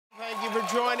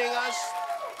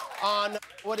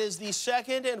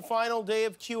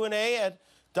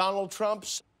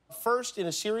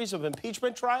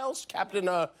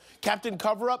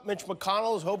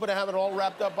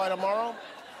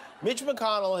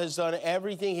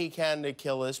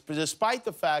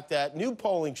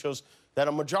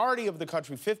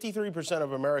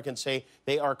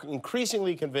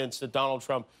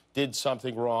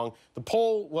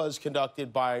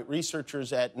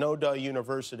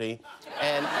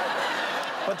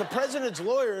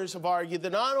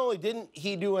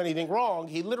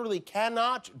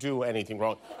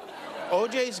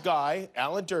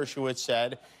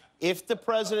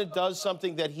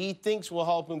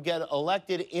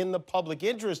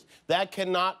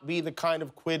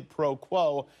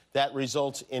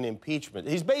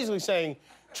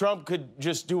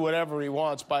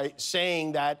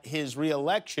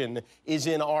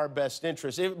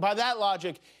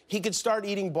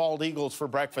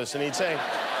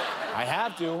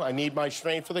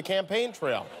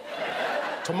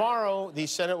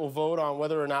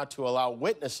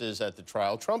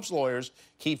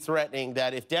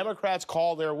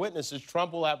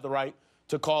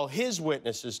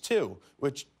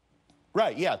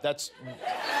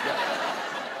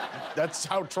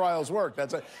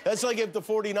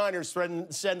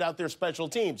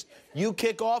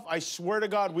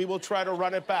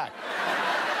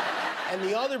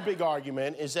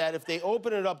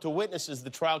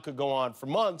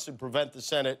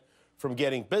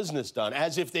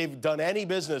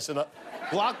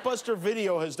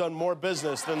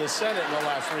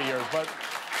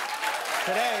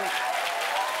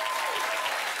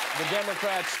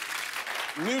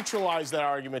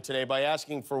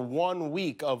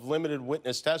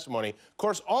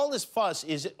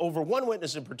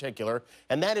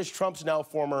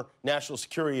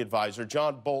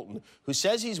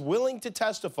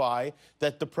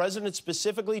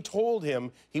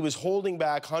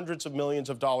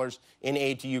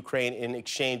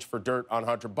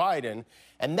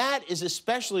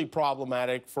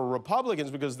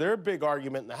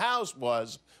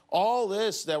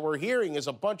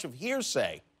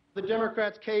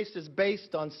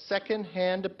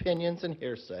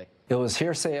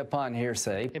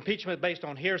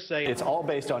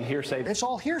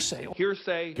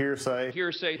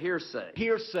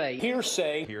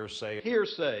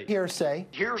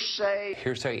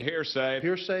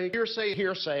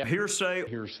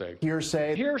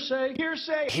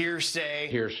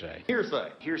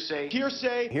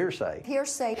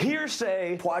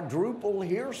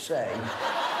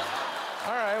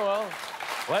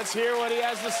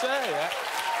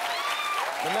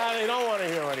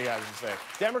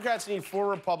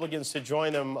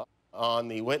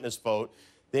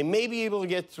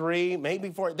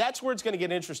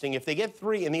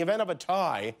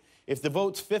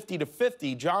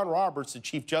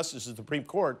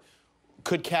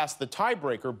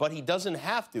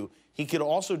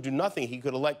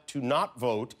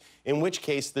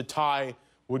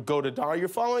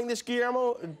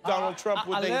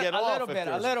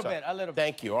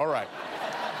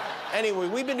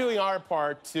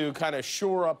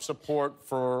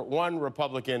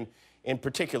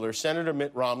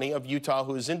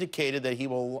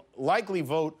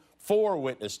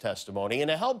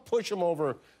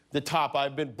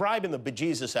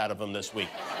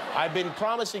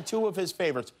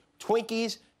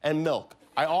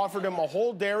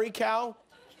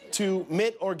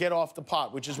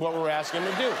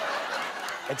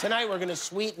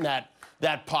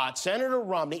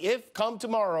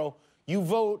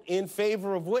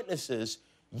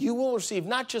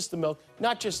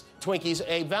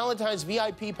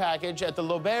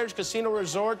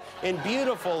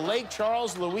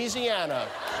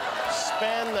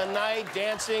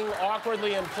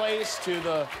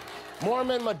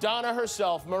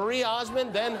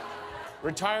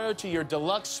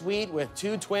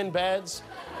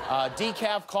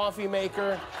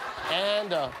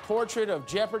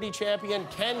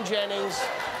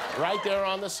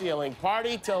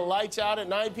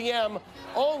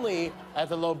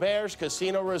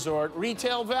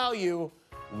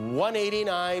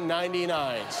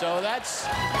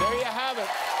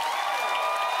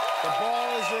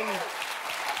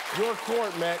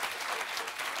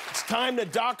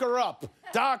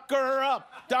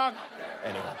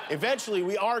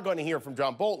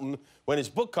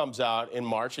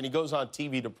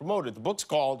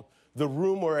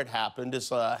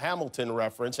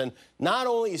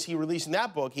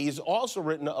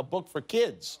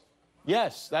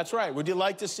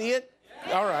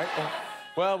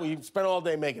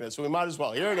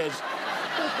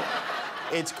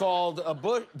It's called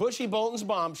Bushy Bolton'S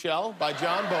Bombshell by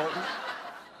John Bolton.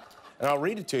 And I'll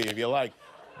read it to you if you like.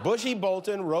 Bushy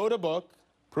Bolton wrote a book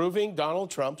proving Donald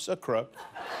Trump's a crook.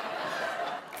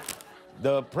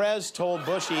 The Prez told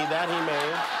Bushy that he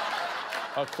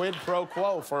made a quid pro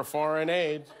quo for foreign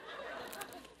aid.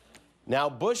 Now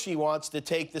Bushy wants to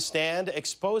take the stand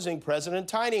exposing President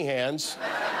Tiny Hands.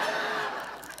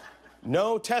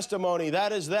 No testimony,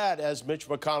 that is that, as Mitch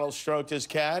McConnell stroked his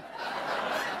cat.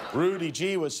 Rudy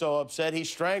G was so upset he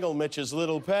strangled Mitch's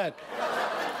little pet.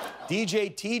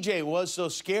 DJ TJ was so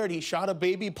scared he shot a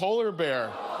baby polar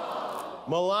bear.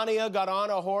 Melania got on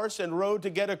a horse and rode to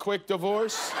get a quick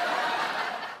divorce.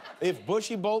 If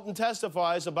Bushy Bolton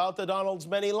testifies about the Donald's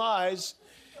many lies,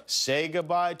 say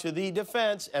goodbye to the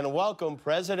defense and welcome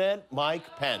President Mike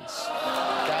Pence.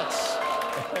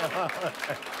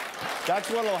 That's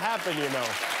what'll happen, you know.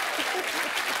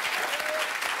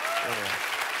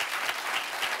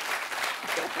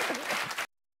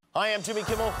 Hi, I'm Jimmy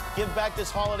Kimmel. Give back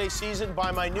this holiday season by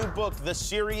my new book, The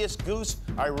Serious Goose.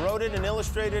 I wrote it and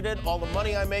illustrated it. All the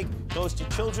money I make goes to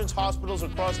children's hospitals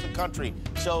across the country.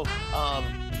 So,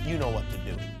 you know what to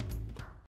do.